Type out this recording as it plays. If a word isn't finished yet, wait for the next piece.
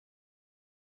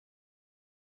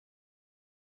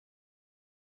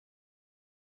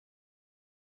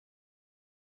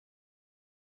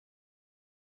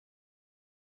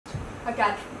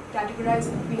are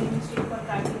categorized between state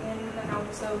contracting in and out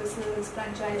of services,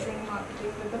 franchising,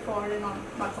 marketing with the for and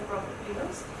not-for-profit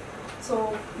players.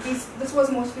 So this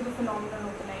was mostly the phenomenon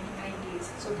of the 1990s.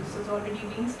 So this has already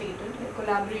been stated.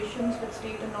 Collaborations with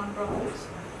state and non-profits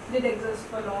did exist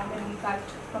for long, and in fact,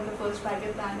 from the first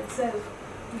 5-year plan itself,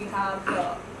 we have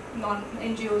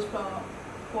NGOs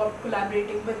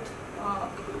collaborating with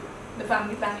the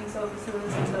family planning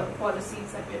services and the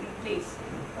policies that were in place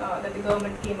that the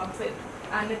government came up with.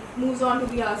 And it moves on to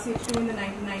the RCH2 in the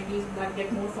 1990s that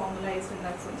get more formalized in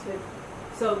that sense, where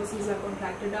services are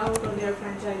contracted out or they are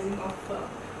franchising of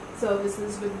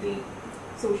services with the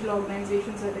social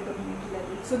organizations at the community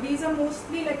level. So these are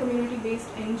mostly like community-based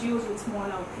NGOs with small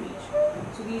outreach.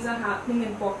 So these are happening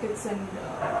in pockets and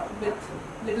with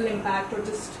little impact or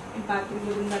just impacting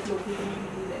within that local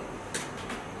community there.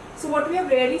 So what we have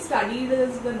rarely studied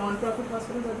is the non-profit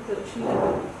hospitals at the tertiary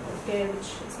level of care,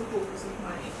 which is the focus of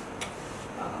my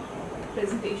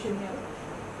presentation here.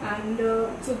 And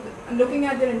so looking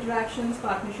at their interactions,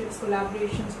 partnerships,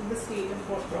 collaborations with the state and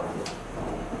for-profit.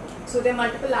 So there are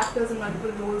multiple actors and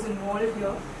multiple roles involved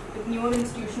here, with newer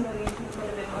institutional arrangements that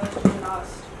have emerged in the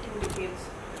last 2 decades.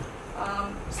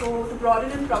 So to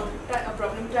broaden and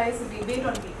problematize the debate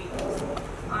on PPPs,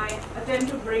 I attempt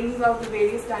to bring out the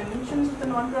various dimensions of the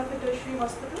non-profit tertiary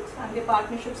hospitals and their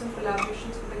partnerships and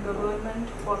collaborations with the government,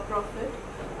 for-profit,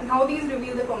 and how these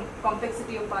reveal the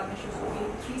complexity of partnerships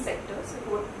between 3 sectors and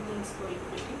what it means for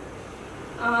equity.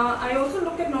 I also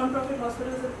look at non-profit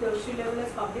hospitals at the tertiary level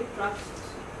as public trusts.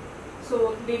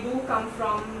 So they do come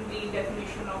from the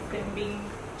definition of them being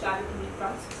charitable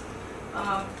trusts,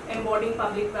 embodying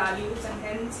public values, and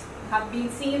hence have been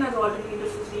seen as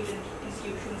alternatives to state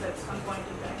institutions at some point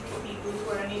in time for people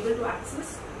who are unable to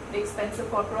access the expensive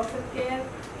for-profit care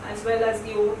as well as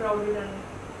the overcrowded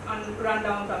and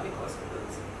run-down public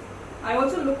hospitals. I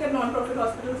also look at non-profit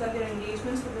hospitals and their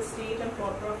engagements with the state and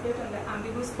for-profit and the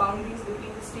ambiguous boundaries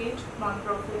between the state,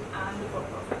 non-profit and the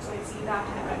for-profit. So I see that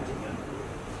in a continuum.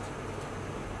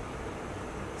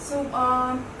 So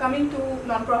coming to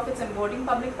non-profits embodying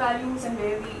public values and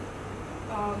where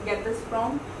we get this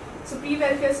from. So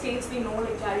pre-welfare states, we know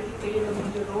like charity played a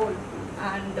major role,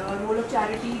 and the role of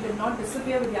charity did not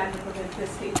disappear with the advent of welfare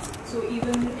states. So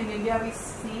even in India we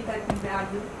see that in the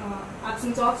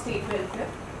absence of state welfare,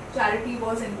 charity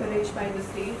was encouraged by the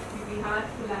state. We had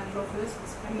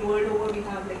philanthropists, and world over we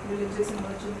have like religious and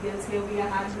merchant guilds. Here we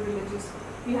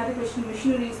had the Christian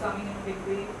missionaries coming in a big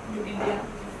way to India,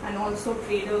 and also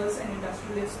traders and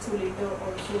industrialists who later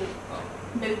also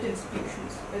built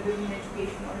institutions, whether in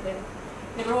education or health.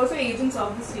 They were also agents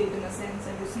of the state in a sense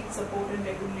and received support and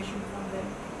recognition from them.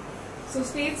 So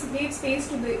states gave space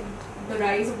to the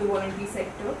rise of the voluntary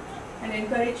sector and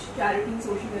encouraged charity and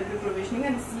social welfare provisioning,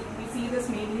 and we see this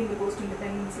mainly in the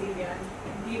post-independence area,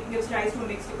 and it gives rise to a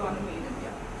mixed economy in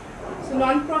India. So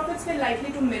non-profits were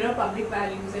likely to mirror public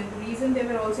values, and the reason they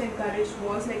were also encouraged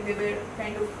was like they were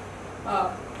kind of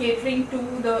catering to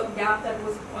the gap that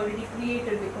was already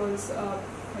created because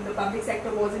the public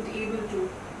sector wasn't able to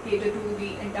cater to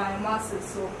the entire masses.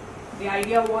 So the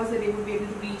idea was that they would be able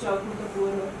to reach out to the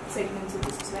poorer segments of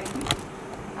the society.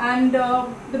 And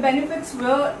the benefits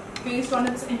were based on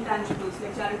its intangibles,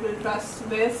 like charitable trusts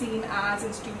were seen as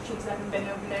institutions that were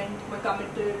benevolent, were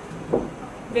committed,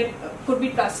 that could be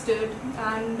trusted,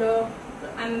 and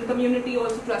the community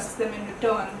also trusts them in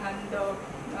return, and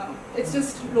it's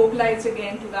just localized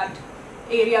again to that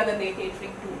area that they're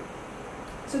catering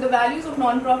to. So the values of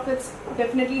non-profits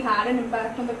definitely had an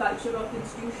impact on the culture of the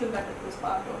institution that it was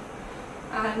part of.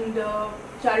 And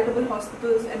charitable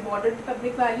hospitals embodied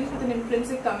public values with an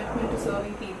intrinsic commitment to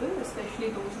serving people, especially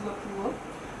those who are poor.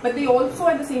 But they also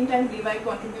at the same time revived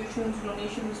contributions,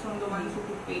 donations from the ones who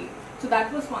could pay. So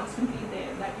that was constantly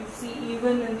there, that you see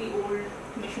even in the old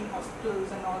mission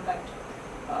hospitals and all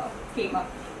that came up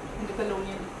in the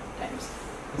colonial times.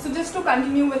 So just to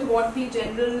continue with what the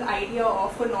general idea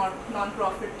of a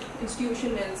non-profit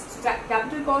institution is, so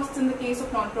capital costs in the case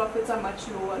of non-profits are much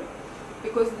lower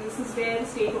because this is where the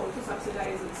state also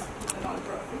subsidizes the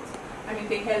non-profits. I mean,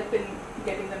 they help in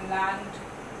getting them land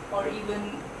or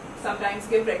even sometimes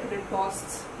give recurrent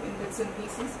costs in bits and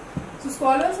pieces. So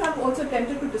scholars have also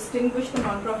attempted to distinguish the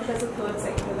non-profit as a third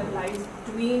sector that lies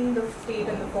between the state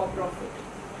and the for-profit.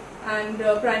 And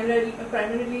primarily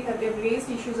they've raised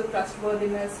issues of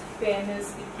trustworthiness,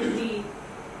 fairness, equity,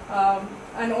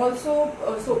 and also,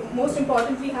 so most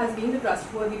importantly has been the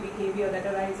trustworthy behavior that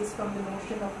arises from the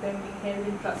notion of them being held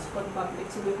in trust for the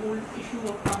public. So the whole issue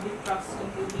of public trust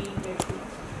and the reinvestment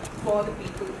for the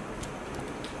people.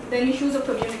 Then issues of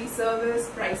community service,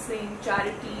 pricing,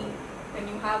 charity,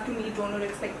 then you have to meet donor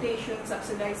expectations,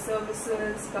 subsidize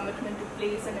services, commitment to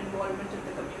place and involvement in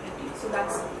the community. So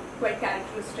that's quite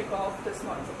characteristic of this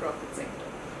not-for-profit sector.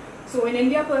 So in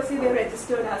India per se, they're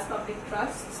registered as public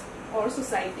trusts or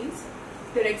societies.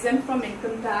 They're exempt from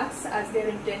income tax as they're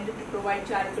intended to provide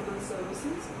charitable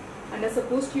services and are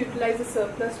supposed to utilize the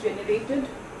surplus generated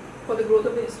for the growth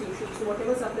of the institution. So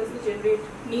whatever surplus they generate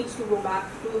needs to go back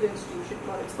to the institution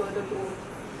for its further growth.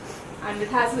 And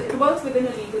it works within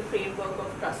a legal framework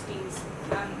of trustees.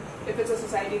 And if it's a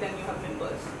society, then you have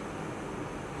members.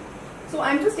 So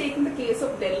I'm just taking the case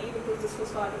of Delhi because this was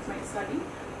part of my study.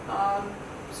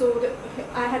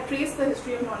 I had traced the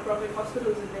history of non-profit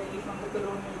hospitals in Delhi from the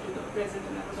colonial to the present,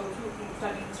 and I was also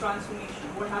studying its transformation,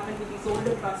 what happened with these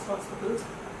older trust hospitals,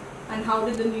 and how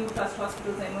did the new trust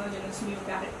hospitals emerge in its new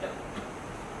character.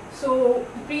 So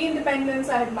pre-independence,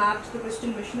 I had mapped the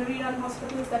Christian missionary-run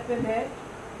hospitals that were there.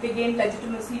 They gained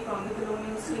legitimacy from the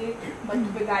colonial state, but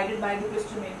were guided by the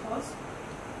Christian ethos.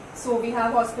 So we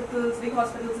have hospitals, big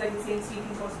hospitals like the St.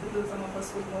 Stephen's Hospital, some of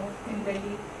us would know, in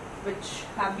Delhi, which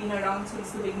have been around since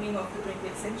the beginning of the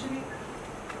 20th century.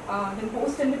 Then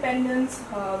post-independence,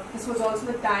 this was also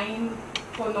the time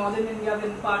for northern India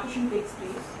when partition takes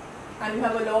place. And we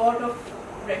have a lot of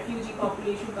refugee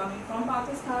population coming from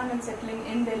Pakistan and settling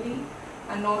in Delhi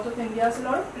and north of India. So a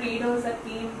lot of traders that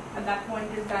came at that point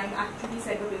in time actually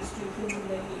set up institutions in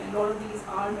Delhi, and a lot of these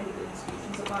are medical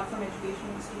institutions apart from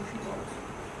educational institutions also.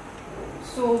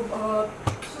 So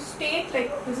state,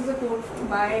 like this is a quote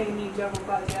by Nirja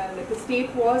Gopalja, like the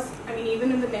state was, I mean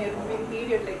even in the Nehruvian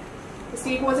period, like the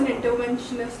state was an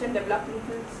interventionist and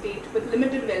developmental state with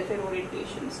limited welfare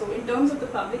orientation. So in terms of the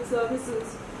public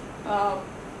services,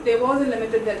 there was a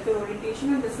limited welfare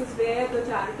orientation, and this is where the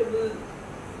charitable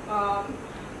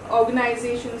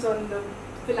organizations or the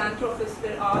philanthropists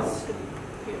were asked to,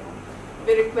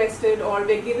 be requested or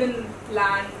were given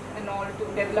land and all to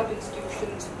develop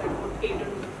institutions that would cater to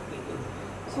the people.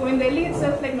 So in Delhi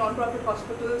itself, like non-profit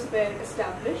hospitals were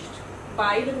established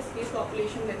by the displaced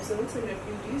population themselves and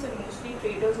refugees, and mostly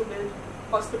traders who built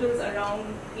hospitals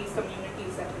around these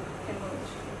communities that had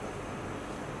emerged.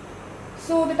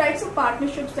 So the types of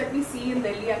partnerships that we see in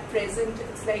Delhi at present,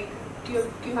 it's like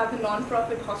you have the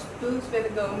non-profit hospitals where the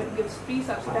government gives free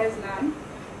subsidized land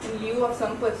in lieu of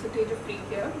some percentage of free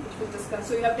care, which was discussed.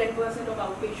 So you have 10% of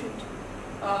outpatient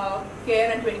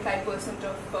care and 25%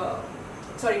 of,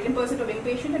 10% of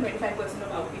inpatient and 25% of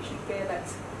outpatient care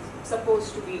that's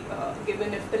supposed to be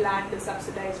given if the land is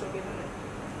subsidized or given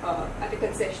at a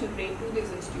concessional rate to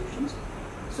these institutions.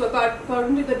 So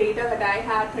according to the data that I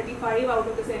had, 35 out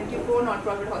of the 74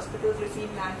 non-profit hospitals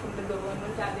received land from the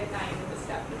government at their time of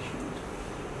establishment.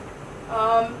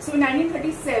 So in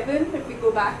 1937, if we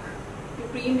go back to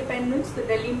pre-independence, the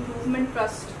Delhi Improvement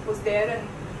Trust was there, and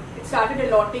it started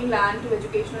allotting land to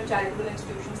educational charitable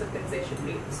institutions at concession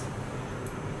rates.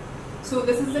 So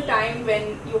this is the time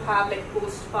when you have like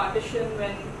post-partition,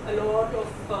 when a lot of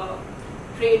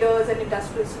traders and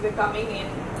industrialists who were coming in,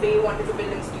 they wanted to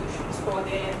build institutions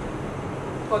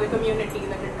for the community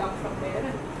that had come from there,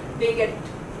 and they get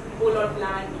a whole lot of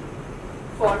land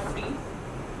for free,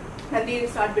 and they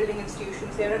start building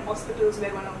institutions there, and hospitals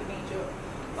were one of the major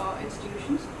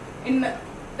institutions.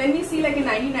 Then we see like in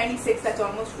 1996, that's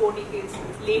almost 4 decades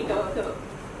later, the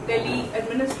Delhi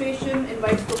administration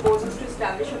invites proposals to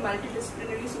establish a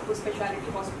multidisciplinary super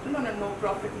speciality hospital on a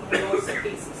no-profit, no-loss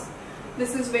basis.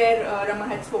 This is where Rama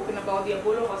had spoken about the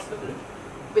Apollo Hospital,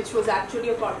 which was actually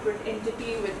a corporate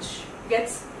entity which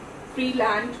gets free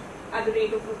land at the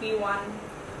rate of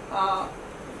 ₹1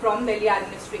 from Delhi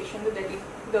administration, the Delhi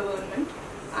government,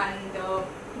 and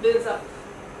builds up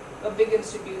a big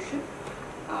institution.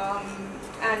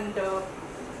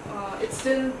 It's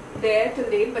still there till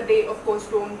date, but they of course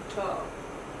don't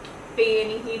pay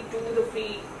any heed to the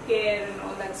free care and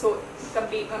all that. So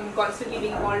I'm constantly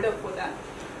being called up for that,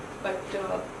 but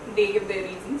they give their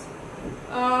reasons.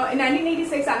 In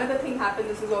 1986, another thing happened.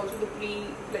 This is also the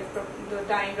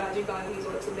time Rajiv Gandhi is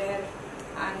also there,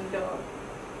 and the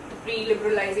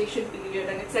pre-liberalization period,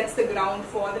 and it sets the ground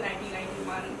for the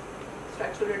 1991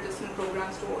 structural adjustment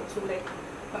programs to also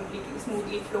completely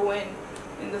smoothly flow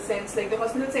in the sense the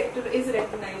hospital sector is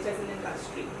recognized as an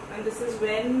industry, and this is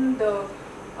when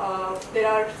there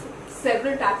are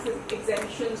several tax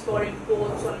exemptions for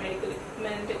imports on medical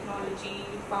equipment, technology,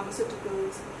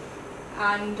 pharmaceuticals,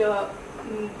 and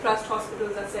trust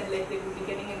hospitals are said they will be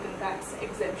getting income tax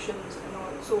exemptions and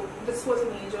all. So this was a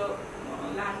major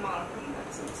landmark in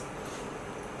that sense.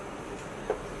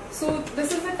 So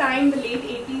this is the time, the late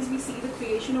 80s, we see the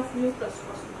creation of new trust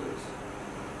hospitals,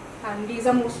 and these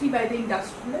are mostly by the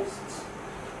industrialists.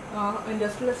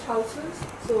 industrialist houses.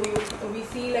 So we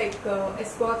see like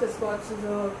Escorts. Escorts is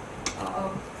a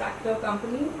tractor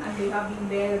company, and they have been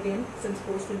there again since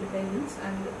post-independence,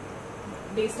 and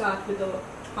they start with a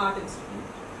heart institute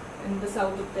in the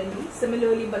south of Delhi.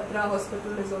 Similarly, Batra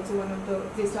Hospital is also one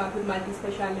of they start with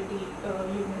multi-speciality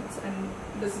units, and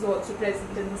this is also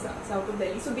present in the south of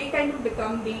Delhi. So they kind of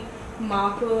become the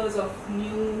markers of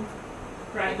new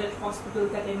private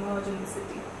hospitals that emerge in the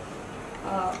city.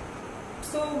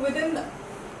 So within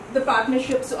the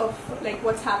partnerships of like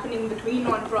what's happening between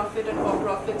non-profit and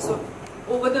for-profit, so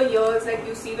over the years, like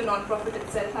you see the non-profit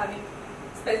itself having,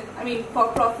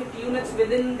 for-profit units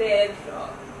within their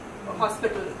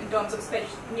hospital in terms of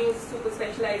new super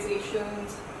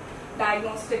specializations,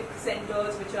 diagnostic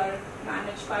centers which are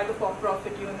managed by the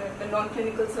for-profit unit, the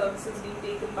non-clinical services being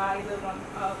taken by the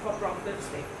for-profits,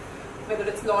 like whether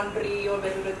it's laundry or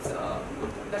whether it's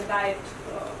the diet,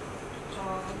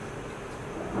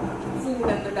 food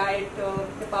and the diet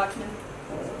department.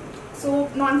 So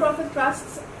non-profit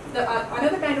trusts,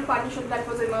 another kind of partnership that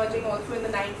was emerging also in the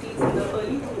 90s and the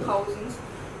early 2000s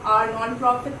are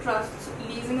non-profit trusts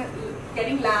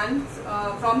getting lands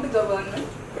from the government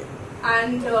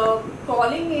and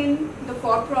calling in the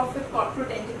for-profit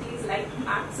corporate entities like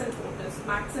Max and Fortis.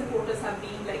 Max and Fortis have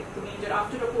been like the major,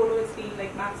 after Apollo it's been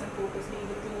like Max and Fortis being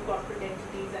the two corporate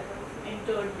entities that have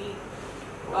entered the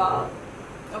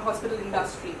hospital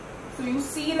industry. So you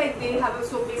see like they have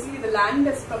so basically the land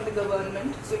is from the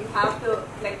government. So you have the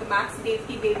Max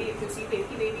Devki Devi, if you see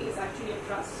Devki Devi is actually a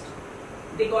trust.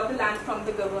 They got the land from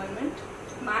the government.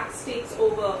 Max takes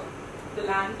over the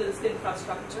land, builds the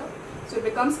infrastructure. So it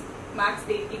becomes Max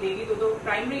Devki Devi, though the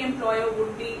primary employer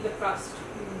would be the trust.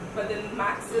 But then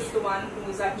Max is the one who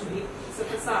is actually, it's a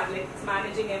facade, like it's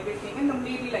managing everything and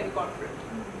completely like a corporate.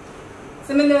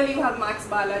 Similarly, you have Max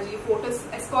Balaji, Fortis,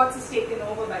 Escorts is taken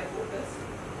over by Fortis.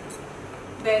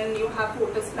 Then you have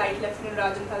Fortis Flight Lieutenant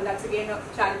Rajanthal, that's again a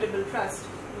charitable trust,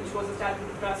 which was a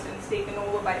charitable trust and it's taken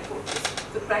over by Fortis.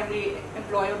 The primary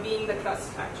employer being the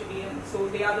trust actually, and so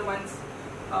they are the ones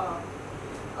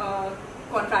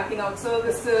contracting out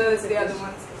services, they are the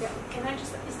ones. Yeah. Can I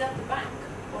just, is that the bank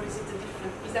or is it a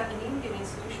different, is that an Indian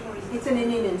institution or is it? It's an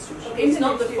Indian institution. Okay, it's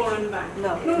not the foreign bank.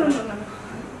 No. No.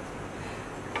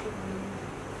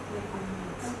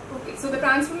 Okay, so the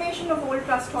transformation of old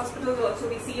trust hospitals also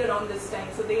we see around this time.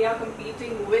 So they are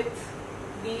competing with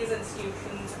these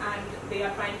institutions and they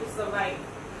are trying to survive.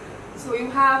 So you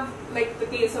have like the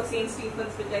case of St.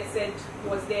 Stephen's, which I said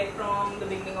was there from the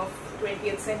beginning of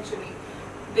 20th century.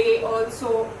 They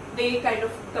kind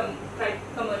of tried to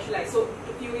commercialize. So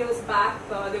a few years back,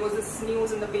 there was this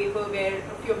news in the paper where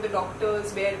a few of the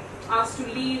doctors were asked to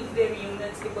leave their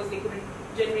units because they couldn't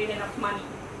generate enough money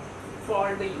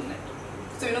for the unit.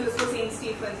 So this was St.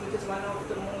 Stephen's, which is one of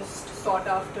the most sought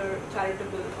after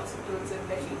charitable hospitals in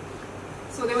Delhi.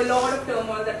 So there were a lot of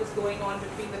turmoil that was going on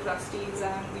between the trustees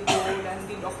and the board and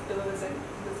the doctors, and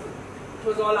it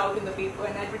was all out in the paper,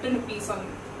 and I'd written a piece on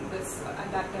this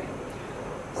at that time.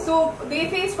 So they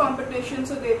faced competition,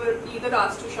 so they were either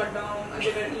asked to shut down, and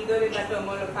they were either in that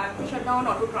turmoil of having to shut down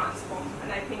or to transform,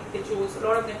 and I think a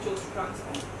lot of them chose to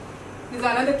transform. There's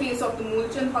another case of the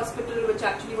Mulchand Hospital, which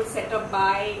actually was set up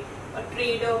by a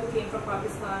trader who came from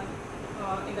Pakistan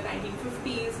in the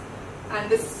 1950s. And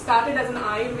this started as an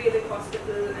Ayurvedic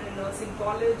hospital and a nursing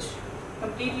college,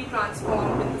 completely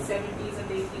transformed in the 70s and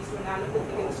 80s to an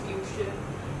allopathic institution,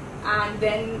 and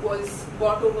then was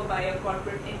bought over by a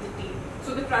corporate entity.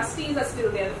 So the trustees are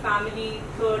still there, the family,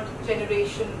 third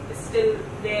generation is still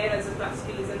there as the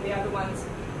trustees, and they are the ones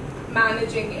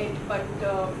managing it, but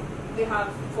they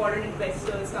have foreign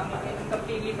investors coming in and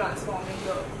completely transforming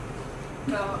the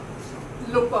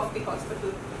look of the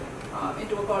hospital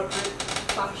into a corporate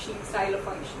style of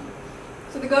function.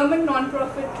 So the government,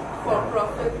 non-profit,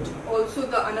 for-profit, also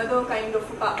the another kind of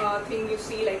thing you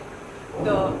see, like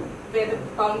where the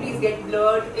boundaries get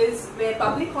blurred, is where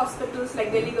public hospitals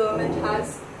like Delhi government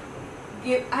has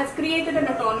created an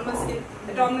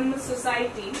autonomous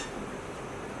society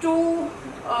to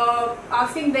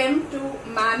asking them to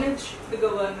manage the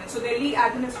government. So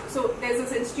so there's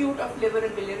this Institute of Liver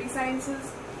and Biliary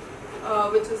Sciences,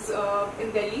 which is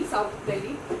in Delhi, South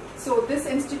Delhi. So this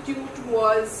institute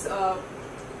was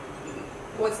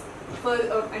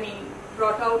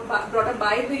brought up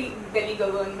by the Delhi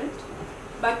government.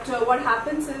 But what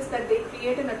happens is that they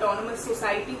create an autonomous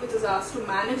society which is asked to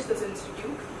manage this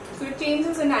institute. So it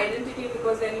changes in identity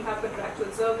because then you have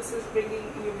contractual services,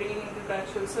 you're bringing in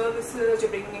contractual services,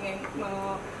 you're bringing in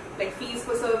like fees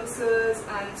for services,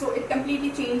 and so it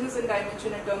completely changes in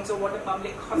dimension in terms of what a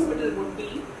public hospital would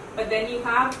be. But then you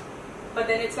have but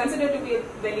then it's considered to be a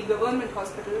Delhi government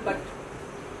hospital, but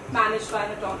managed by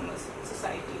an autonomous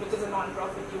society, which is a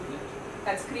non-profit unit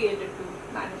that's created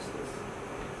to manage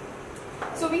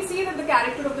this. So we see that the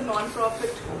character of the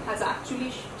non-profit has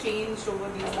actually changed over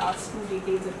these last 2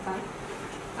 decades, in fact.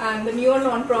 And the newer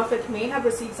non-profit may have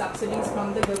received subsidies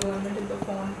from the government in the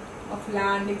form of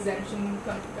land exemption,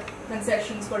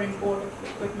 concessions for import of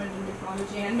equipment and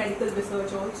technology, and medical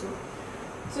research also.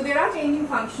 So there are changing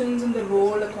functions in the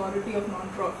role, authority of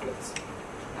non-profits.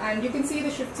 And you can see the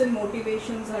shifts in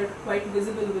motivations are quite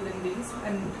visible within these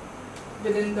and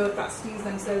within the trustees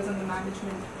themselves and the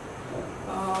management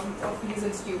of these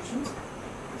institutions.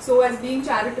 So as being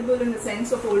charitable in the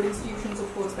sense of old institutions,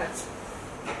 of course, that's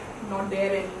not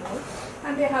there anymore,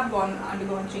 and they have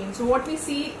undergone change. So what we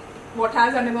see, what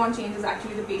has undergone change is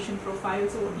actually the patient profile.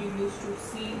 So what you used to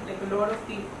see, like a lot of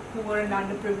the poor and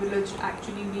underprivileged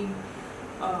actually being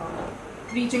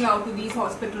reaching out to these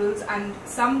hospitals, and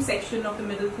some section of the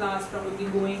middle class probably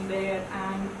going there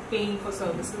and paying for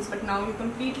services. But now you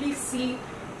completely see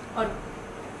a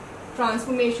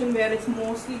transformation where it's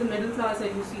mostly the middle class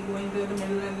that you see going there, the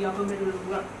middle and the upper middle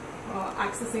who are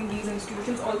accessing these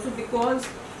institutions, also because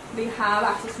they have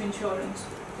access to insurance,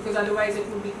 because otherwise it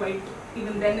would be quite,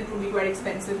 even then it would be quite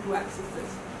expensive to access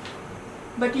this.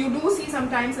 But you do see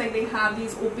sometimes like they have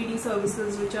these OPD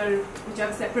services which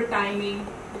have separate timing,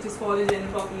 which is for the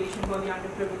general population, for the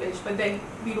underprivileged, but then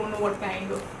we don't know what kind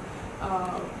of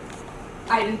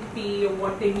identity or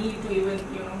what they need to even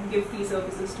give free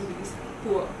services to these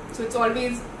poor. So it's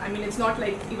always, I mean, it's not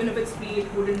like even if it's free,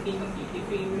 it wouldn't be completely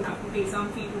free. You will have to pay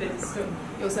some fee to register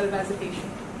yourself as a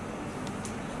patient.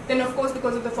 Then of course,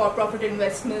 because of the for-profit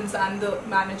investments and the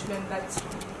management that's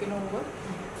taken over,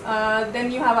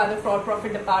 then you have other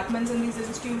for-profit departments in these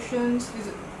institutions.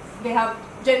 They have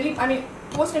generally, I mean,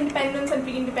 post-independence and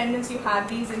pre-independence, you have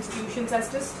these institutions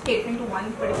as just catering to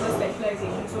one particular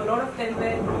specialization. So a lot of them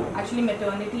were actually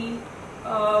maternity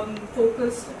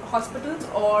focused hospitals,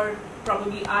 or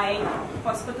probably eye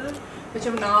hospitals, which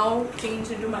have now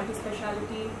changed into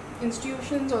multi-speciality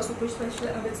institutions or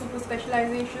with super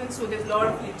specialization. So there's a lot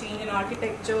of change in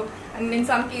architecture, and in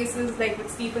some cases, like with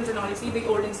Stephens and all, you see the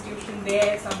old institution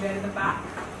there somewhere in the back,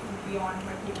 beyond,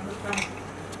 but the front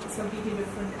it's completely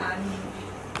different. And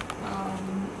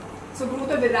so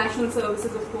growth of irrational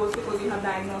services, of course, because you have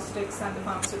diagnostics and the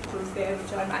pharmaceuticals there,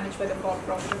 which are managed by the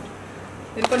for-profit.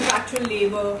 Then contractual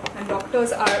labor, and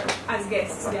doctors are as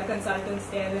guests, they are consultants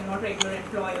there, they're not regular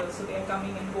employers, so they are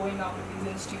coming and going out of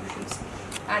these institutions.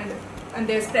 And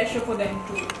there's pressure for them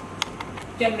to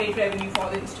generate revenue for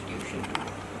the institution.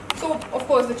 So, of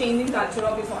course, the changing culture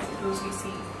of these hospitals we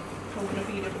see over a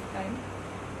period of time.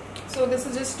 So this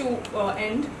is just to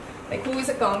end, like who is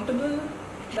accountable?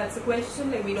 That's the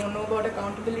question, like we don't know about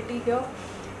accountability here.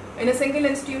 In a single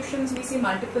institutions, we see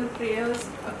multiple players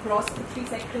across the 3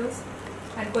 sectors,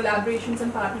 and collaborations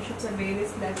and partnerships at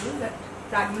various levels that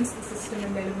fragments the system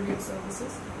and delivery of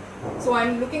services. So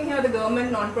I'm looking here, the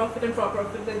government, non-profit and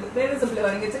for-profit, there is a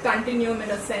blurring. It's a continuum in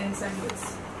a sense, and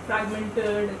it's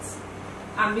fragmented, it's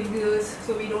ambiguous,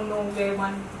 so we don't know where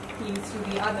one leads to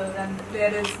the other, and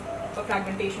there is a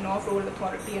fragmentation of role,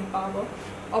 authority and power.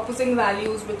 Opposing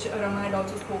values, which Rama had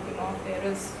also spoken of, there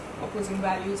is opposing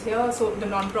values here. So the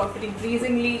non-profit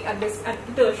increasingly at the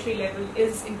tertiary level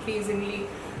is increasingly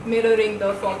mirroring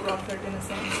the for-profit in a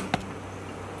sense.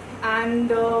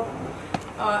 And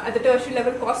at the tertiary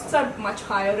level, costs are much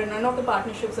higher, and none of the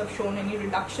partnerships have shown any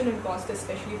reduction in cost,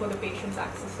 especially for the patients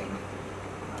accessing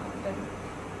them.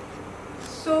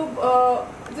 So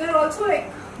there are also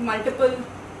like multiple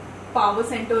power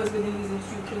centers within these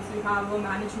institutions. You have a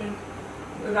management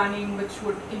running, which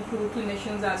would include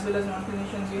clinicians as well as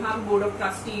non-clinicians. You have a board of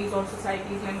trustees or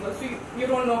societies members. So you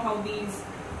don't know how these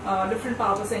different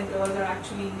power centers are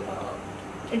actually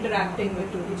interacting with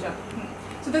each other.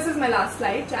 So this is my last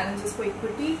slide, challenges for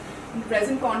equity. In the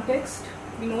present context,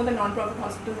 we know the non-profit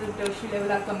hospitals at the tertiary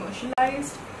level are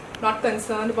commercialized, not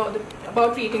concerned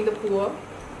about treating the poor.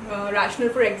 Rational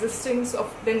for existence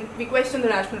of, then we question the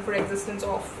rational for existence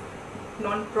of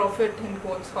non-profit in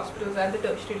quotes hospitals at the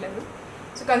tertiary level.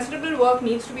 So considerable work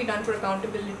needs to be done for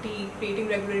accountability, creating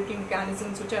regulatory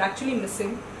mechanisms which are actually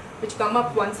missing, which come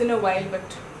up once in a while but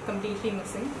completely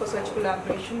missing for such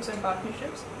collaborations and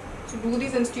partnerships. So do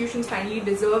these institutions finally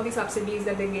deserve the subsidies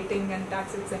that they're getting and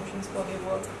tax exemptions for their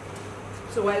work?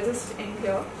 So I'll just end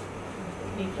here.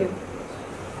 Thank you.